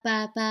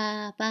Ba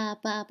ba ba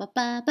ba ba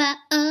ba ba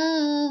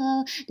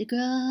oh, the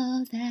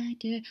growth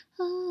factor.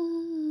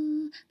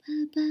 Oh,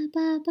 ba ba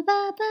ba ba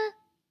ba ba.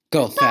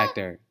 Growth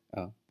factor.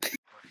 Oh.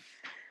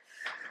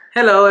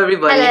 Hello,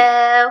 everybody.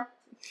 Hello.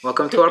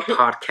 Welcome to our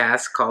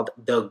podcast called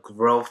The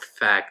Growth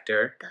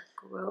Factor. The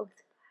growth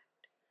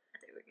factor.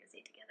 I thought we were gonna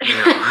say it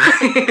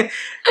together.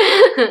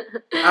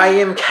 No. I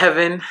am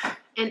Kevin,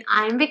 And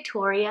I'm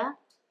Victoria.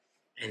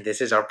 and this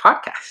is our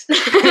podcast.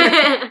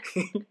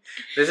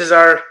 This is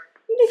our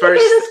You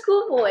first. the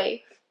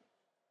schoolboy.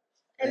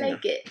 I Yeah.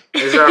 like it.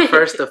 This is our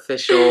first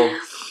official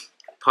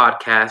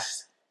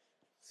podcast.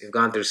 We've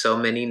gone through so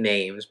many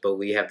names, but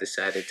we have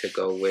decided to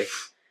go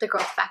with The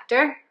growth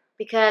factor,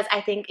 because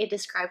I think it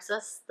describes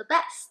us the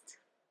best.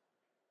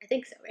 I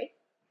think so, right?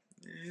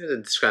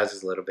 It describes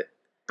us a little bit.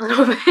 A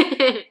little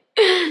bit.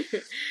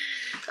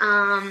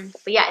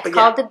 But yeah, it's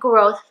called the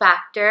growth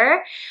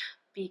factor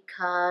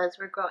because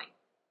we're growing.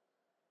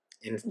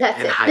 That's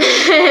in it.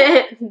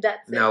 height.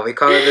 That's No, we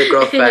call it the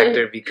growth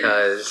factor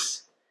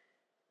because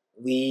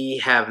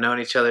we have known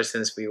each other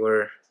since we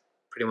were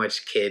pretty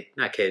much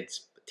not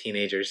kids, but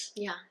teenagers.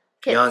 Yeah.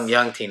 Kids.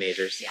 Young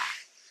teenagers. Yeah.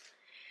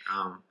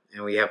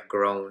 And we have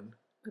grown.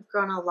 We've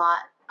grown a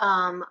lot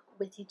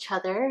with each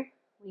other.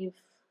 We've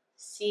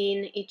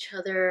seen each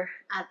other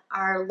at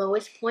our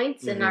lowest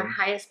points and our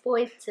highest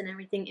points and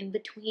everything in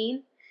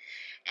between.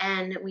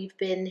 And we've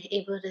been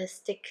able to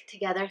stick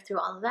together through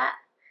all of that.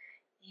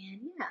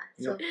 And yeah.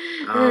 So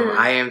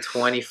I am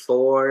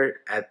 24.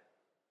 At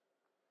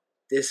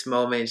this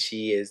moment,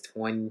 she is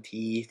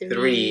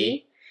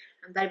 23.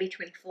 I'm about to be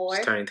 24.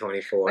 She's turning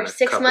 24. We're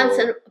 6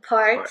 months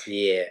apart.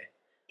 Yeah.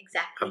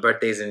 Exactly. Her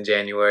birthday's in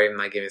January. I'm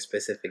not giving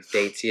specific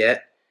dates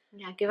yet.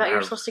 Yeah, give out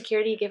your social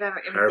security, give out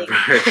Her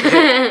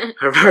everything.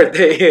 her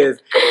birthday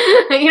is.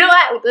 You know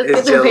what?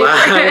 It's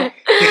July.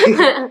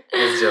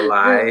 It's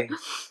July.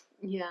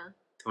 Yeah.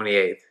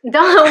 28th.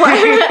 Don't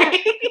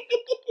worry.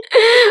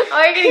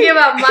 Oh, you're gonna give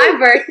out my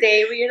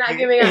birthday, but you're not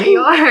giving out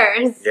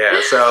yours. Yeah,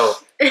 so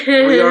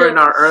we are in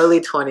our early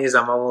 20s.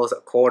 I'm almost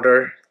a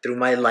quarter through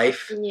my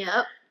life.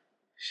 Yep.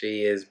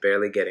 She is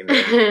barely getting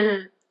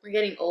there. We're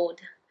getting old.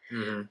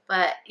 Mm-hmm.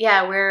 But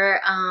yeah, we're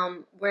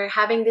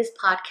having this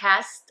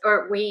podcast,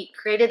 or we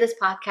created this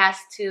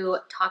podcast to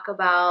talk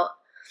about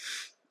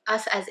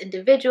us as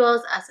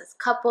individuals, us as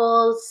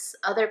couples,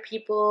 other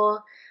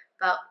people,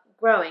 about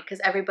growing, because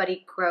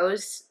everybody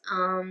grows.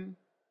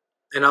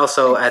 And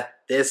also at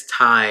this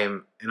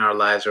time in our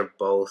lives, we're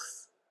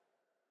both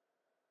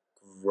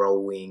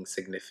growing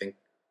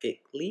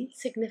significantly.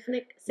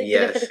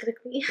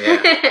 Significantly.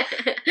 Yeah.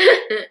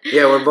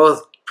 Yeah, we're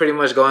both pretty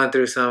much going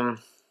through some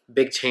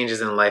big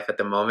changes in life at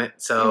the moment.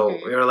 So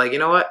we were like, you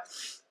know what?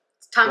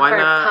 It's time Why for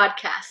not? a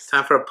podcast. It's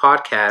time for a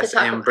podcast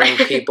and bring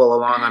people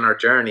along on our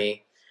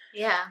journey.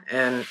 Yeah.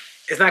 And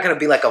it's not going to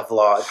be like a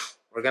vlog.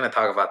 We're going to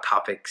talk about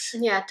topics.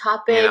 Yeah,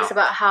 topics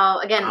about how,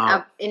 again,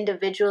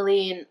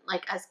 individually and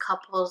like as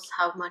couples,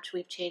 how much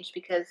we've changed,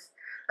 because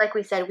like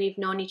we said, we've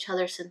known each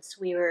other since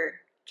we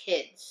were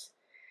kids.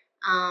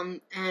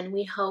 And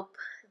we hope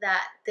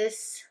that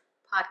this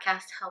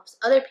podcast helps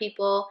other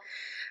people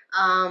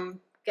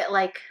get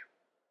like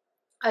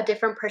a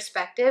different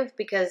perspective,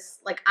 because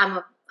like I'm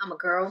a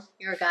girl,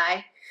 you're a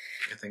guy.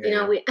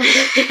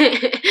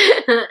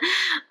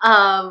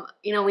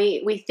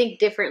 We think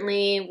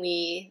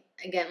differently.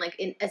 Again, like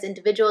as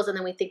individuals, and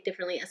then we think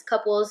differently as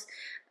couples,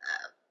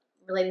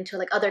 relating to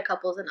like other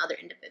couples and other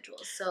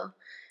individuals. So,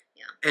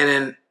 yeah.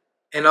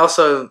 And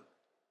also,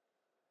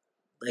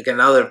 like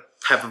another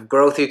type of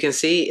growth you can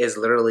see is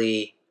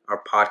literally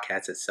our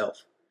podcast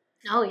itself.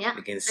 Oh yeah,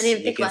 you can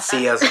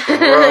see us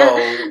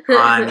grow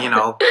on.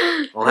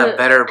 We'll have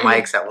better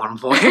mics at one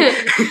point.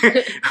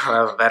 We'll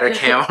have a better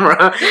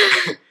camera.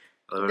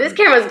 This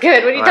camera's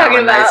good. What are you talking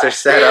about? Nicer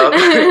setup.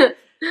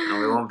 And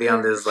we won't be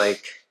on this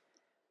like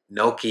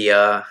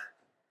Nokia.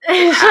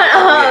 Shut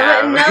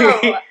up!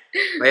 No.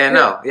 But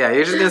yeah,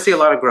 you're just gonna see a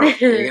lot of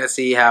growth. You're gonna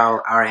see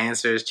how our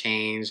answers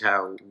change,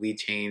 how we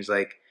change,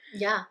 like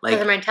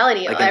the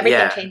mentality, like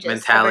everything changes.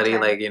 Mentality,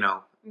 like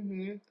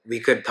we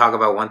could talk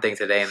about one thing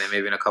today, and then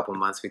maybe in a couple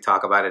months we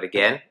talk about it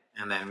again,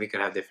 and then we could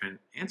have different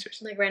answers.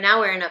 Like right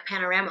now, we're in a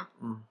panorama.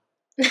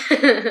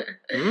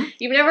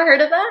 You've never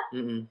heard of that?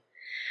 Mm-mm.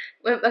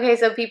 Okay,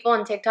 so people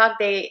on TikTok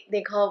they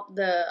call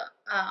the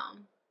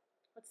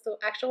what's the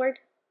actual word?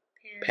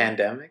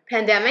 Pandemic.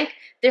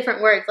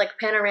 Different words like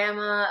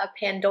panorama, a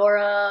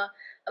Pandora,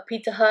 a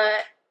Pizza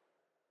Hut.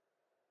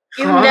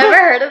 You've never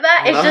heard of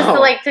that? It's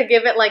just to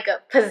give it like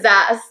a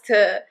pizzazz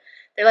to.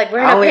 They're like, we're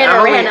in a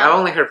panorama. I've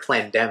only heard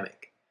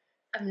pandemic.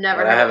 I've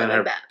never heard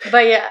of that.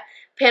 But yeah,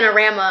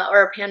 panorama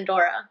or a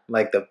Pandora.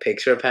 Like the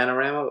picture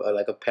panorama, or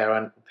like a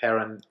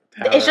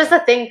It's just a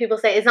thing people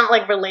say. It's not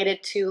like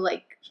related to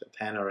like. It's a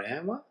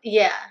panorama.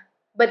 Yeah,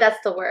 but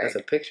that's the word. That's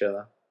a picture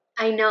though.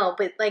 I know,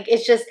 but like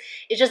it's just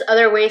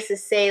other ways to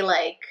say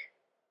like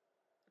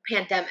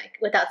pandemic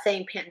without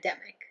saying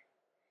pandemic.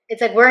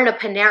 It's like, we're in a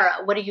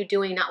Panera. What are you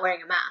doing not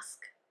wearing a mask?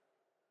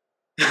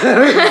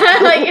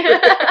 Like, people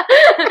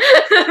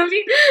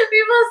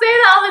say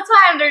that all the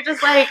time. They're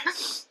just like,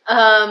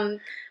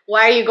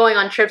 Why are you going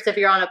on trips if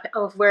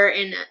we're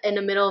in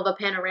the middle of a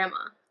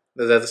panorama?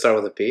 Does that have to start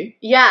with a P?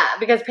 Yeah,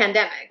 because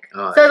pandemic.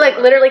 Oh, so like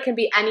literally can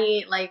be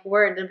any like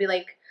word. It'll be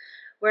like,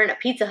 we're in a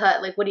Pizza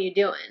Hut. Like, what are you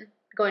doing?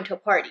 Going to a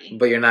party.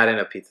 But you're not in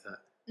a Pizza Hut.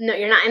 No,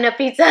 you're not in a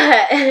Pizza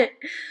Hut.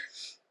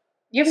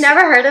 You've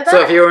never heard of that?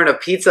 So if you were in a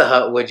Pizza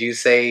Hut, would you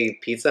say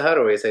Pizza Hut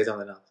or would you say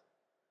something else?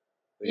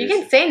 You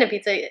can say in a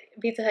Pizza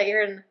Hut,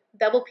 you're in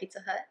double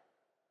Pizza Hut.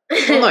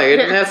 Well, no, you're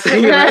not.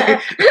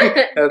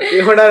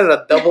 We're not in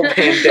a double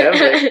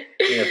pandemic.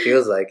 It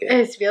feels like it.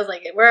 It feels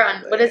like it. We're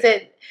on, what is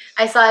it?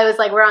 I saw it was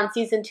like we're on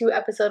season 2,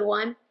 episode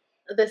 1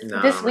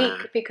 this week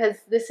because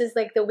this is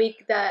like the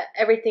week that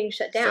everything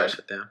shut down.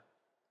 Shut down.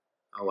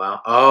 Oh,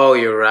 wow. Oh,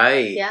 you're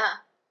right. Yeah.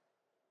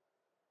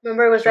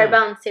 Remember, it was right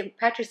about St.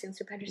 Patrick's Day.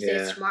 St. Patrick's Day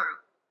is tomorrow.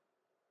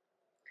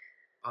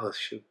 Oh,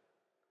 shoot.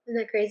 Isn't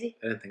that crazy?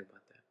 I didn't think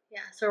about that.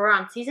 Yeah, so we're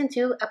on season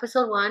 2,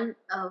 episode 1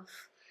 of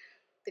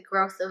the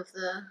growth of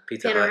the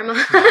Pizza panorama.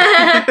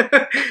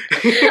 I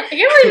can't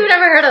believe you've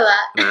never heard of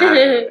that. Nah,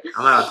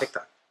 I'm not on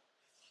TikTok.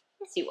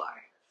 Yes, you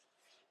are.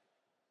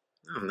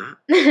 No, I'm not.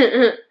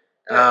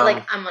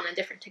 Like, I'm on a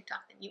different TikTok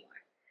than you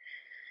are.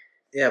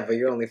 Yeah, but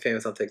you're only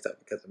famous on TikTok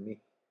because of me.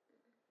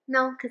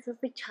 No, because of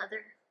each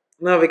other.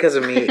 No, because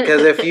of me.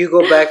 Because if you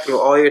go back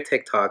through all your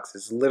TikToks,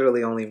 it's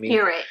literally only me.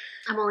 You're right.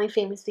 I'm only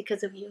famous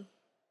because of you.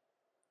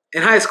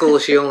 In high school,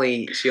 people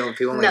only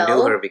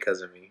knew her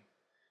because of me.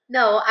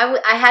 No,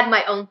 I had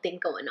my own thing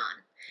going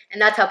on, and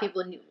that's how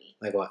people knew me.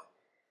 Like what?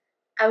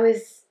 I was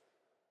friends.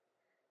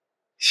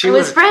 She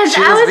was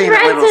being a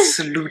little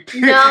salute.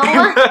 No,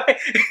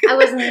 I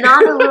was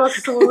not a little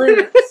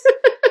salute.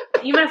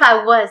 Even if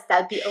I was,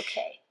 that'd be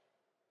okay.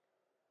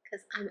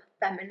 Because I'm a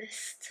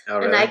feminist. Oh,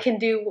 really? And I can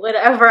do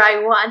whatever I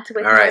want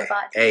with my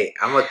body. Hey,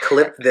 I'm going to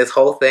clip this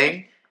whole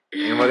thing,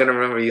 and we're going to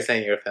remember you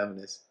saying you're a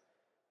feminist.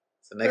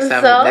 So next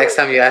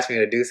time you ask me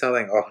to do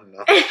something, oh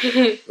no.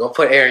 Go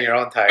put air in your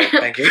own tire.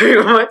 Thank you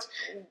very much.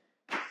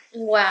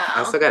 Wow.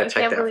 I still got to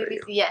check that for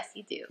you. Yes,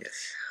 you do.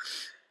 Yes.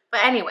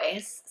 But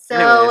anyways,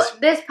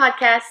 this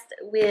podcast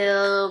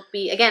will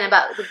be, again,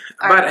 about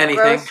anything.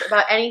 Growth,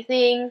 about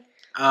anything.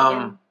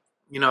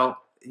 You know,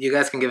 you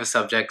guys can give us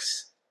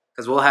subjects.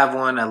 Because we'll have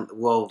one.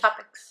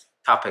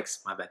 Topics.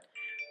 My bad.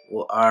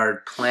 Well,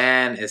 our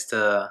plan is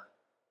to.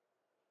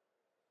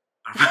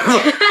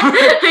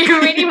 Are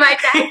you reading my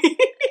text?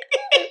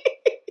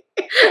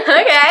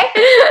 Okay.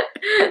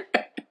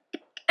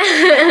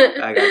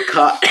 I got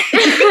caught.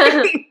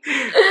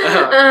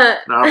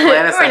 Our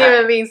plan is you weren't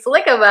even being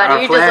slick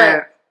about it.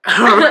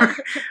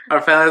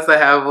 Our plan is to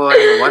have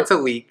one once a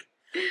week.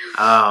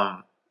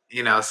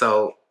 You know,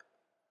 so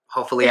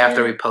hopefully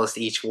after we post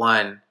each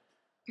one,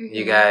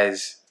 you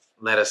guys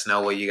let us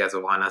know what you guys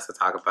would want us to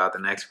talk about the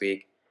next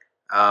week.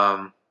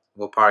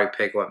 We'll probably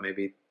pick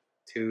maybe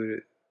 2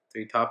 to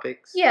 3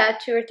 topics. Yeah,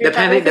 2 or 3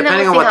 topics.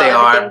 Depending on what they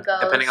are.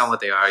 Depending on what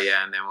they are,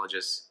 yeah, and then we'll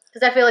just.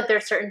 Because I feel like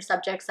there's certain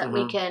subjects that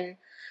we can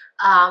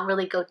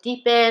really go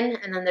deep in,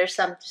 and then there's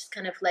some just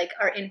kind of like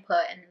our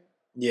input, and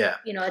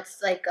you know,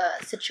 it's like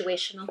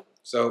situational.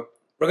 So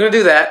we're gonna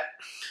do that.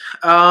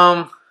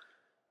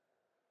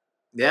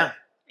 Yeah.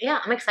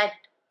 Yeah, I'm excited.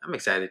 I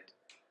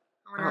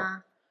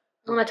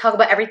want to talk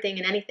about everything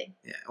and anything.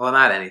 Yeah, well,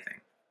 not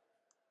anything.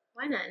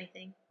 Why not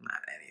anything?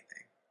 Not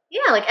anything.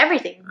 Yeah, like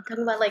everything. I'm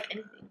talking about like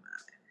anything.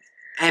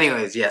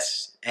 Anyways,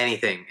 yes,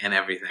 anything and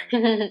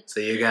everything. So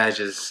you guys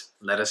just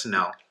let us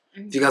know.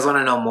 If you guys want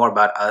to know more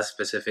about us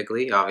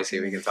specifically, obviously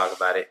we can talk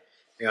about it.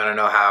 If you want to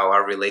know how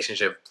our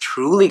relationship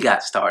truly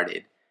got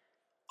started.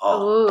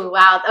 Oh,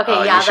 wow.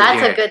 Okay, yeah,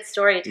 that's a good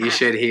story. You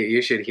should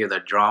hear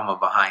the drama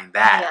behind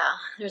that. Yeah,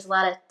 there's a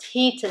lot of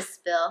tea to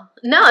spill.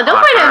 No, don't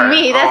point at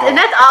me.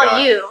 That's all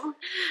God. You.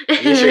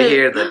 You should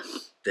hear the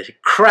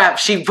crap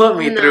she put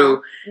me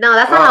through. No,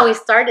 that's not how we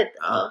started,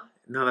 though.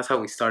 No, that's how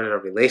we started our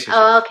relationship.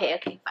 Oh, okay,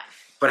 fine.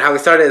 But how we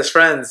started as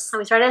friends. How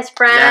we started as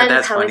friends. Yeah,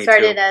 that's how we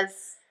started too.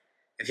 As.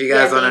 If you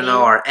guys want to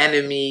know our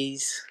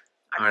enemies,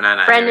 our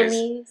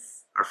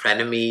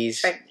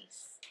frenemies,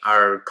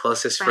 our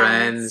closest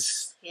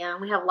friends. Yeah,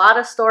 we have a lot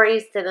of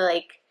stories that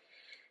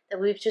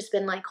we've just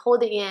been like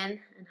holding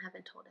in and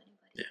haven't told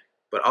anybody. Yeah,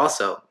 but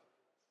also,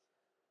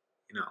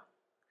 you know,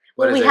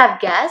 will we have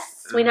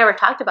guests? We never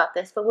talked about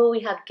this, but will we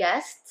have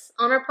guests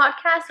on our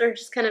podcast, or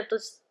just kind of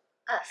just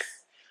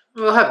us?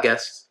 We'll have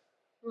guests.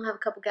 We'll have a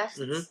couple guests.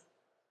 We'll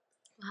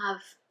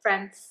have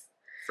friends.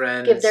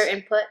 Friends give their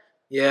input.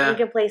 Yeah, we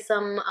can play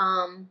some,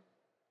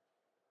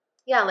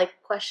 like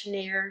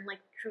questionnaire, like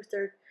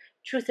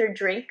truth or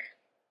drink.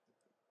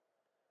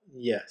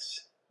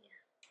 Yes.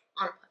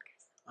 Yeah.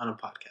 On a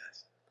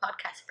podcast.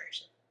 Podcast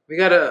version. We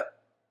gotta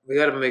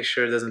make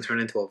sure it doesn't turn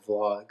into a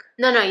vlog.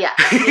 No,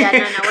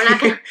 we're not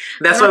gonna.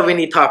 That's why we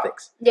need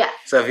topics. Yeah.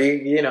 So if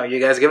you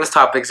guys give us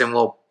topics and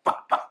we'll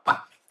talk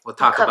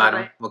about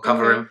them. We'll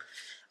cover them.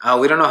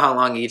 We don't know how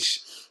long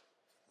each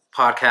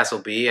podcast will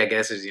be. I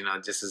guess is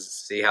just to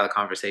see how the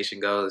conversation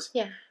goes.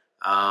 Yeah.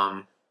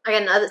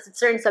 Again,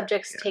 certain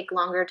subjects take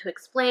longer to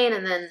explain,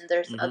 and then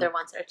there's other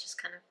ones that are just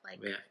kind of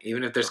like. Yeah.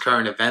 Even if there's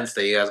current events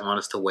that you guys want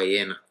us to weigh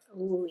in.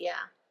 Ooh, yeah.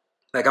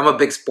 Like I'm a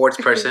big sports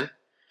person.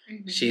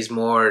 Mm-hmm. She's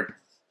more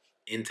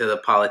into the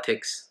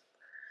politics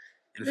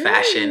and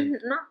fashion.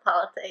 Not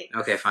politics.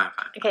 Okay, fine.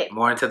 Okay.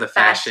 More into the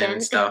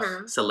fashion stuff,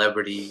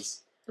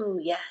 celebrities. Oh,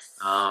 yes.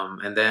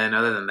 And then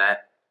other than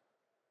that,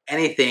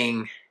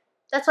 anything.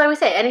 That's why we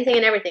say anything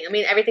and everything. I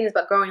mean, everything is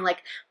about growing.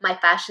 Like my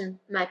fashion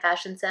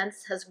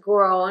sense has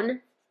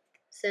grown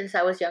since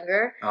I was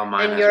younger. Oh,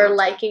 mine. And your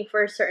liking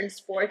for certain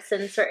sports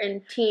and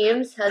certain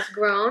teams has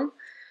grown.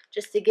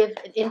 Just to give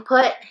an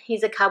input,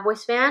 he's a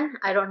Cowboys fan.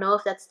 I don't know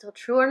if that's still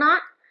true or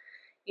not.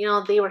 You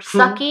know, they were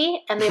sucky,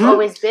 and they've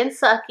always been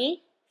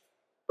sucky.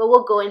 But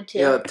we'll go into.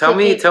 Yo, tell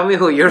me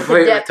who your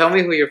favorite. Tell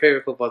me who your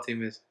favorite football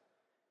team is.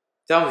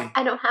 Tell me.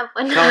 I don't have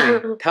one.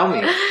 Tell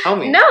me.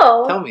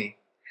 No. Tell me.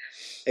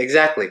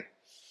 Exactly.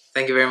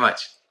 Thank you very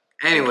much.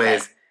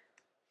 Anyways,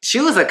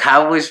 she was a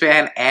Cowboys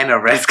fan and a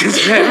Redskins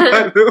fan,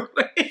 by the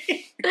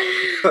way.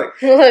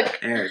 Look,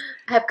 anyways.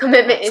 I have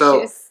commitment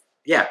issues.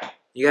 Yeah,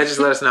 you guys just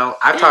let us know.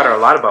 I've taught her a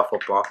lot about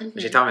football,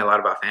 but she taught me a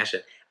lot about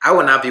fashion. I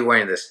would not be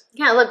wearing this.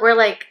 Yeah, look, we're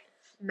like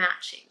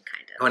matching,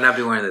 kind of. I would not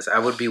be wearing this. I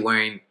would be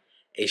wearing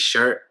a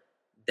shirt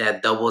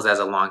that doubles as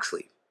a long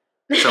sleeve.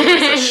 So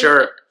it's a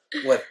shirt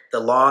with the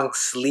long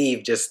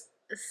sleeve just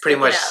pretty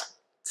much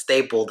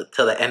stapled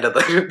to the end of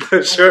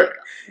the shirt.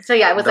 So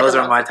yeah, it was those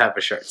are my type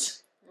of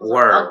shirts.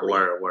 Were.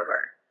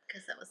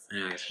 Because that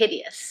was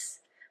hideous.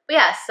 But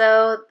yeah,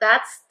 so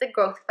that's the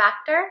growth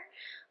factor.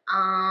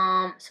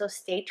 So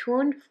stay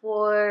tuned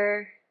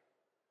for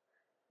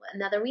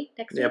another week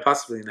next week. Yeah,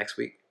 possibly next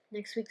week.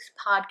 Next week's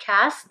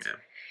podcast. Yeah.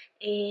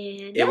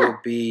 And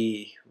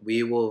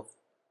we will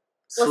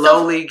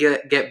slowly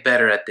get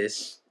better at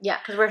this. Yeah,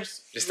 because we're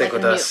just stick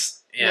with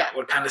us. Yeah,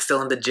 we're kind of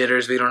still in the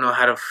jitters. We don't know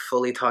how to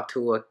fully talk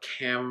to a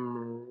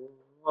camera.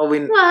 Well, we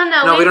don't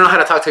know how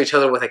to talk to each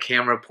other with a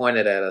camera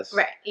pointed at us.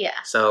 Right. Yeah.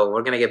 So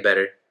we're gonna get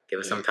better. Give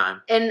us some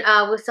time. And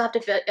we'll still have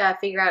to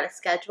figure out a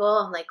schedule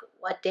on like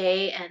what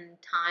day and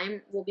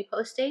time we'll be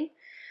posting.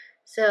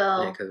 So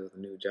yeah, because of the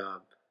new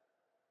job.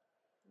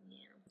 Yeah.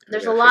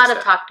 There's a lot to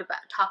talk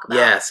about.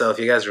 Yeah. So if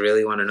you guys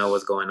really want to know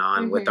what's going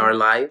on with our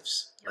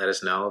lives, let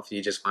us know. If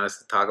you just want us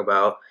to talk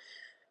about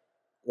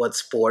what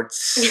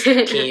sports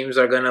teams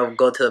are gonna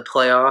go to the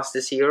playoffs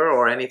this year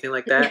or anything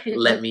like that,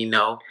 let me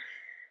know.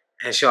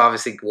 And she'll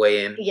obviously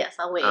weigh in. Yes,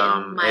 I'll weigh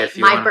in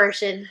my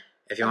version.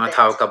 If you want to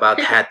talk about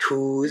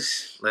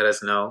tattoos, let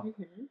us know.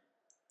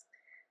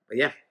 But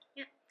yeah.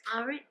 Yeah.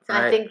 All right. So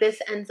I think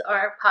this ends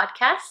our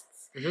podcast.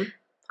 So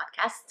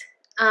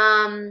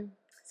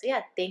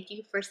yeah, thank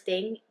you for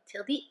staying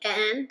till the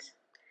end.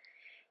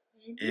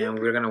 And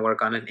we're gonna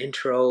work on an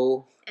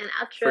intro and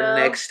outro for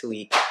next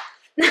week.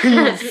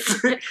 Ba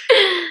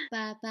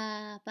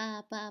ba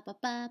ba ba ba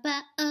ba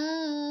ba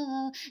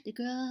oh, the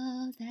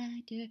growth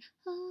factor.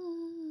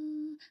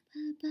 Oh,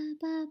 ba ba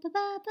ba ba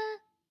ba ba.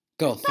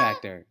 Growth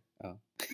factor. Oh.